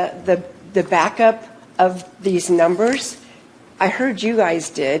the backup of these numbers. I heard you guys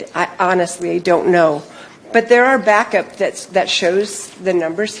did. I honestly don't know. But there are backup that shows the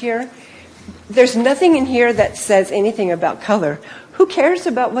numbers here. There's nothing in here that says anything about color. Who cares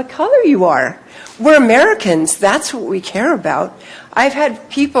about what color you are? We're Americans. That's what we care about. I've had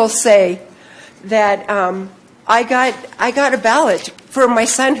people say that I got a ballot for my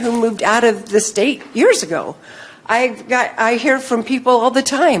son who moved out of the state years ago. I hear from people all the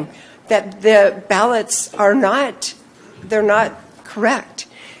time that the ballots are not correct.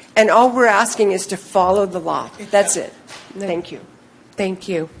 And all we're asking is to follow the law. That's it. Thank you. Thank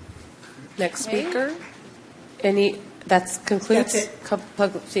you. Next speaker. That concludes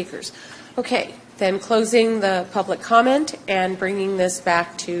public speakers. Okay, then closing the public comment and bringing this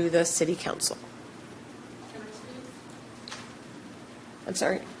back to the City Council. I'm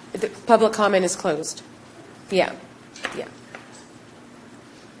sorry. The public comment is closed. Yeah.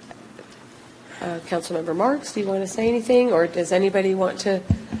 Councilmember Marks, do you want to say anything, or does anybody want to?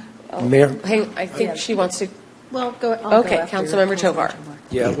 Mayor? I think she wants to. Well, go. Okay, Councilmember Tovar.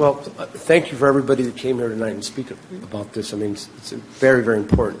 Yeah, well, thank you for everybody that came here tonight and speak about this. I mean, it's a very, very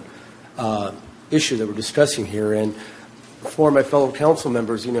important issue that we're discussing here. And for my fellow council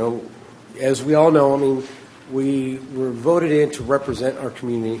members, as we all know, I mean, we were voted in to represent our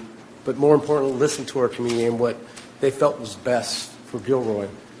community, but more importantly, listen to our community and what they felt was best for Gilroy.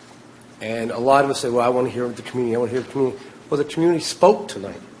 And a lot of us say, well, I want to hear the community, I want to hear the community. Well, the community spoke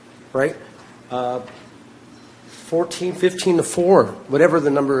tonight, right? 14, 15 to 4, whatever the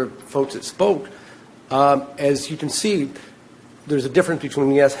number of folks that spoke. As you can see, there's a difference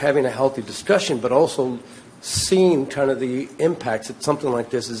between, yes, having a healthy discussion, but also seeing kind of the impacts that something like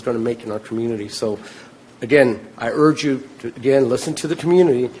this is going to make in our community. So, again, I urge you to, again, listen to the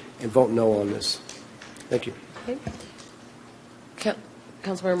community and vote no on this. Thank you. Okay.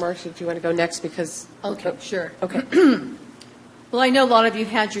 Councilmember Marks, if you want to go next, because... Okay, sure. Okay. Well, I know a lot of you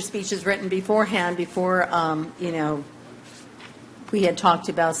had your speeches written beforehand, before, we had talked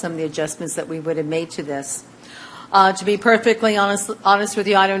about some of the adjustments that we would have made to this. To be perfectly honest with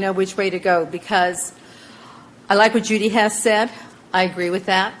you, I don't know which way to go, because I like what Judy has said. I agree with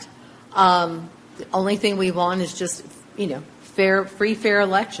that. The only thing we want is just, free, fair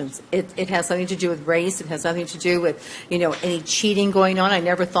elections. It has something to do with race. It has nothing to do with, any cheating going on. I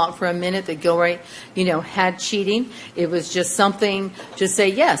never thought for a minute that Gilroy, had cheating. It was just something to say,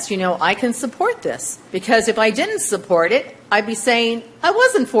 yes, I can support this. Because if I didn't support it, I'd be saying I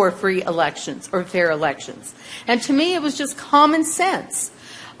wasn't for free elections or fair elections. And to me, it was just common sense.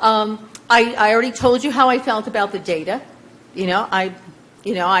 I already told you how I felt about the data. I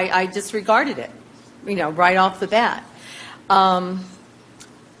disregarded it, right off the bat. I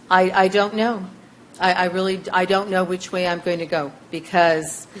don't know. I don't know which way I'm going to go,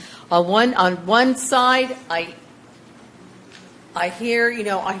 because on one side, I hear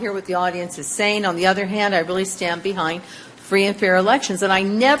what the audience is saying. On the other hand, I really stand behind free and fair elections. And I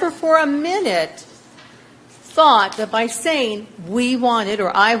never for a minute thought that by saying we wanted,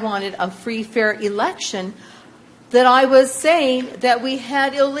 or I wanted, a free, fair election, that I was saying that we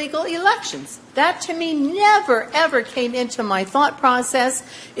had illegal elections. That to me never, ever came into my thought process.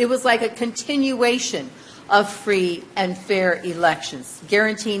 It was like a continuation of free and fair elections,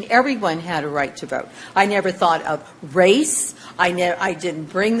 guaranteeing everyone had a right to vote. I never thought of race. I didn't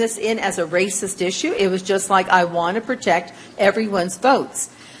bring this in as a racist issue. It was just like, I want to protect everyone's votes.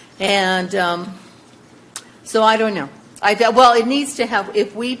 And so I don't know. Well, it needs to have,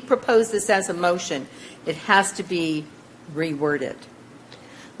 if we propose this as a motion, it has to be reworded.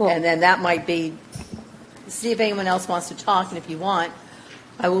 And then that might be, see if anyone else wants to talk, and if you want,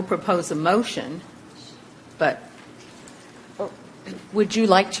 I will propose a motion, but... Would you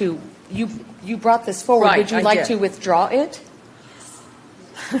like to, you brought this forward, Right, would you I like did. to withdraw it?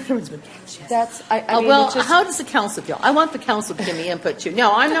 That's, I mean, well, it's just, how does the council feel? I want the council to give me input too.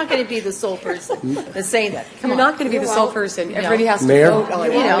 No, I'm not going to be the sole person that's saying that. Come you're on. not going to be the sole person. Everybody has to Mayor? vote on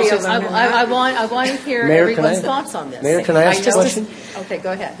it. I want to hear Mayor, everyone's can I- thoughts on this. Mayor, can I ask a question? Okay,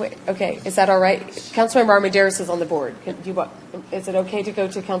 go ahead. Wait, okay, is that all right? Councilmember Armendariz is on the board. Is it okay to go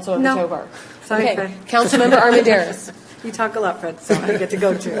to Councilmember No. Tovar? Sorry, Okay, Fred. Councilmember Armendariz. You talk a lot, Fred, so I get to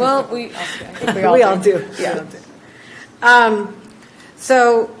go too. Well, I think we all do. Yeah.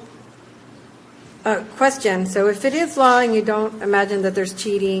 So, question. So if it is law and you don't imagine that there's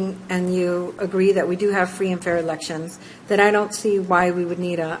cheating and you agree that we do have free and fair elections, then I don't see why we would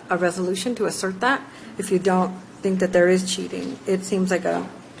need a resolution to assert that if you don't think that there is cheating. It seems like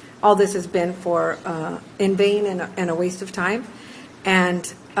all this has been for in vain and a waste of time.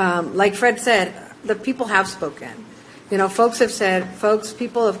 And like Fred said, the people have spoken. Folks have said,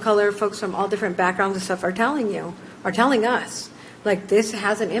 people of color, folks from all different backgrounds and stuff are telling us, like, this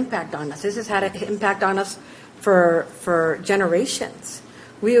has an impact on us. This has had an impact on us for generations.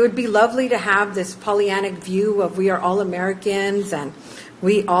 It would be lovely to have this Pollyannic view of we are all Americans and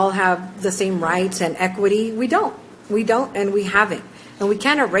we all have the same rights and equity. We don't, and we haven't. And we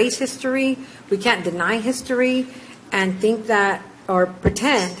can't erase history. We can't deny history and think that, or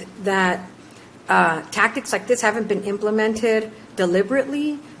pretend that tactics like this haven't been implemented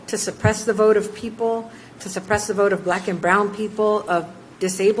deliberately to suppress the vote of people, to suppress the vote of black and brown people, of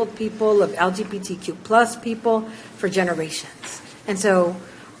disabled people, of LGBTQ plus people for generations. And so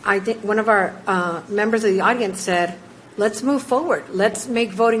I think one of our members of the audience said, let's move forward. Let's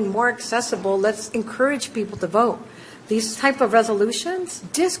make voting more accessible. Let's encourage people to vote. These type of resolutions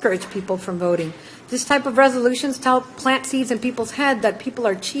discourage people from voting. This type of resolutions plant seeds in people's head that people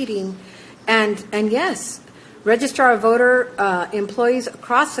are cheating. And yes, registrar of voter employees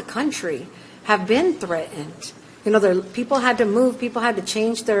across the country have been threatened. People had to move, people had to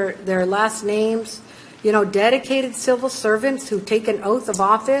change their last names. Dedicated civil servants who take an oath of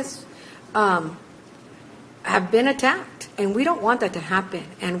office have been attacked, and we don't want that to happen.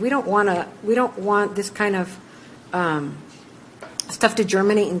 And we don't want this kind of stuff to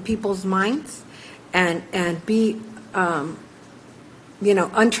germinate in people's minds and be untrusting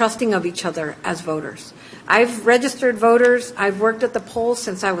of each other as voters. I've registered voters. I've worked at the polls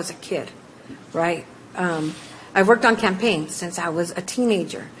since I was a kid, right? I've worked on campaigns since I was a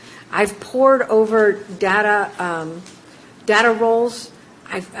teenager. I've pored over data rolls.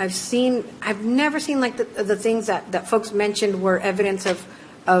 I've never seen like the things that folks mentioned were evidence of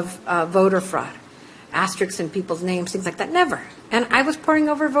voter fraud, asterisks in people's names, things like that. Never. And I was poring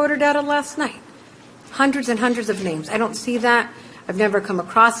over voter data last night. Hundreds and hundreds of names. I don't see that. I've never come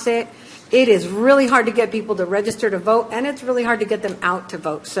across it. It is really hard to get people to register to vote, and it's really hard to get them out to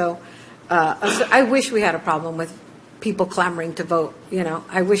vote. So I wish we had a problem with people clamoring to vote.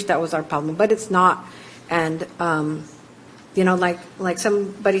 I wish that was our problem, but it's not. And, like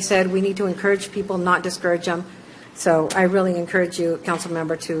somebody said, we need to encourage people, not discourage them. So I really encourage you, council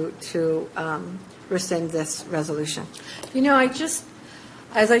member, to rescind this resolution.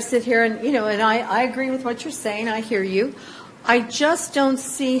 As I sit here and I agree with what you're saying. I hear you. I just don't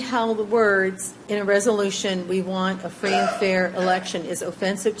see how the words in a resolution, we want a free and fair election, is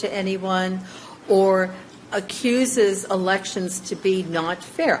offensive to anyone or accuses elections to be not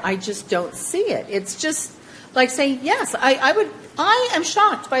fair. I just don't see it. It's just like saying, yes, I am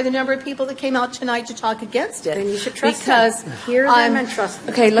shocked by the number of people that came out tonight to talk against it. Then you should trust because them. Hear them and trust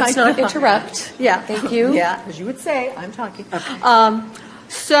them. Okay, let's not interrupt. Yeah. Thank you. Yeah, as you would say, I'm talking. Okay.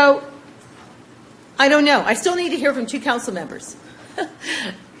 So, I don't know. I still need to hear from two council members.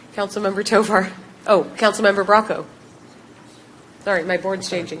 Councilmember Tovar. Oh, Councilmember Bracco. Sorry, my board's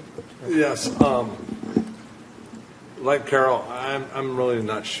changing. Yes. Like Carol, I'm really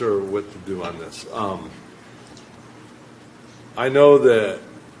not sure what to do on this. I know that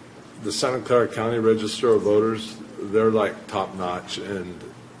the Santa Clara County Register of Voters, they're like top notch and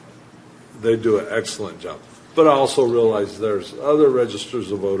they do an excellent job. But I also realize there's other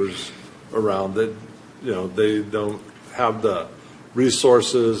registers of voters around that, they don't have the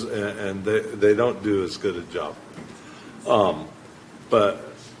resources and they don't do as good a job. But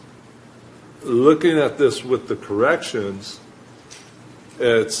looking at this with the corrections,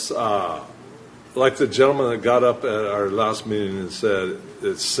 it's like the gentleman that got up at our last meeting and said,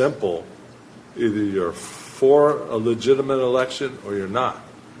 it's simple. Either you're for a legitimate election or you're not.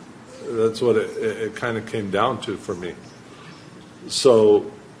 That's what it kind of came down to for me.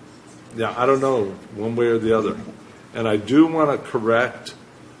 So, yeah, I don't know one way or the other. And I do want to correct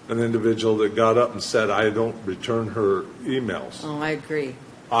an individual that got up and said, I don't return her emails. Oh, I agree.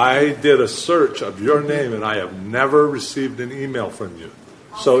 I did a search of your name and I have never received an email from you.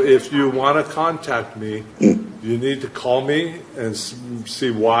 So if you want to contact me, you need to call me and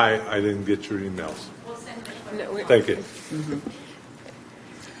see why I didn't get your emails. Thank you. Mm-hmm.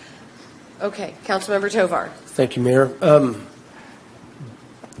 Okay, Councilmember Tovar. Thank you, Mayor.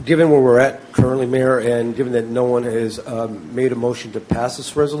 Given where we're at currently, Mayor, and given that no one has made a motion to pass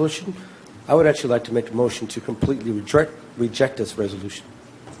this resolution, I would actually like to make a motion to completely reject this resolution.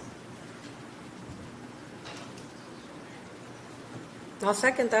 I'll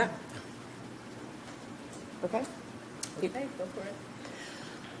second that. Okay. Okay, go for it.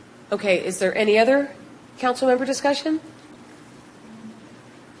 Okay, is there any other council member discussion?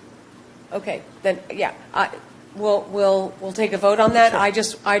 Okay, then, yeah, we'll take a vote on that.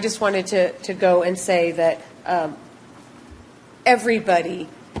 Sure. I just wanted to go and say that everybody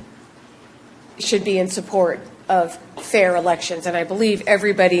should be in support of fair elections, and I believe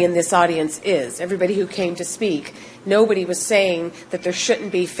everybody in this audience is. Everybody who came to speak, nobody was saying that there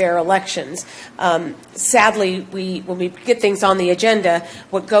shouldn't be fair elections. Sadly, when we get things on the agenda,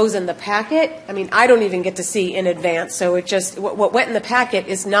 what goes in the packet, I mean, I don't even get to see in advance, so it just, what went in the packet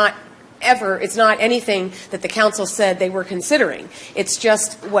is not it's not anything that the council said they were considering. It's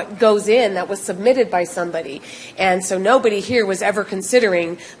just what goes in that was submitted by somebody. And so nobody here was ever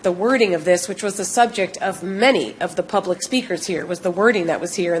considering the wording of this, which was the subject of many of the public speakers here, was the wording that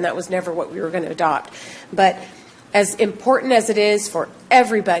was here, and that was never what we were going to adopt. But as important as it is for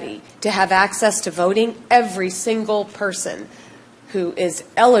everybody to have access to voting, every single person who is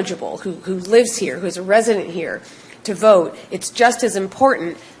eligible, who lives here, who's a resident here, to vote, it's just as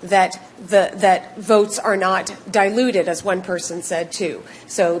important that that votes are not diluted, as one person said too,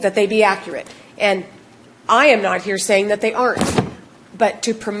 so that they be accurate. And I am not here saying that they aren't, but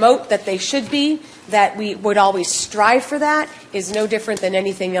to promote that they should be, that we would always strive for, that is no different than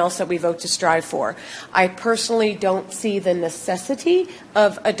anything else that we vote to strive for. I personally don't see the necessity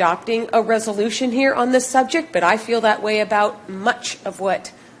of adopting a resolution here on this subject, but I feel that way about much of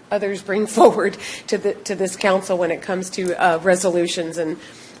what others bring forward to this council when it comes to resolutions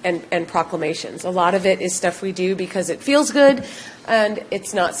and proclamations. A lot of it is stuff we do because it feels good, and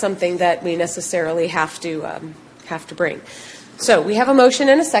it's not something that we necessarily have to bring. So we have a motion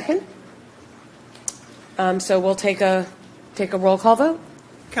and a second. So we'll take a roll call vote.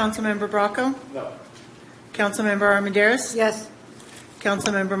 Councilmember Bracco? No. Councilmember Armendariz? Yes.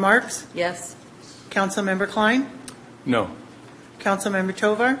 Councilmember Marks? Yes. Councilmember Klein? No. Councilmember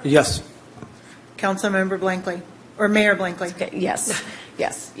Tovar? Yes. Councilmember Blankley, or Mayor Blankley? Okay, yes,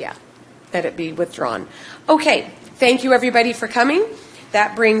 yes, yeah. That it be withdrawn. Okay, thank you everybody for coming.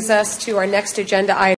 That brings us to our next agenda item.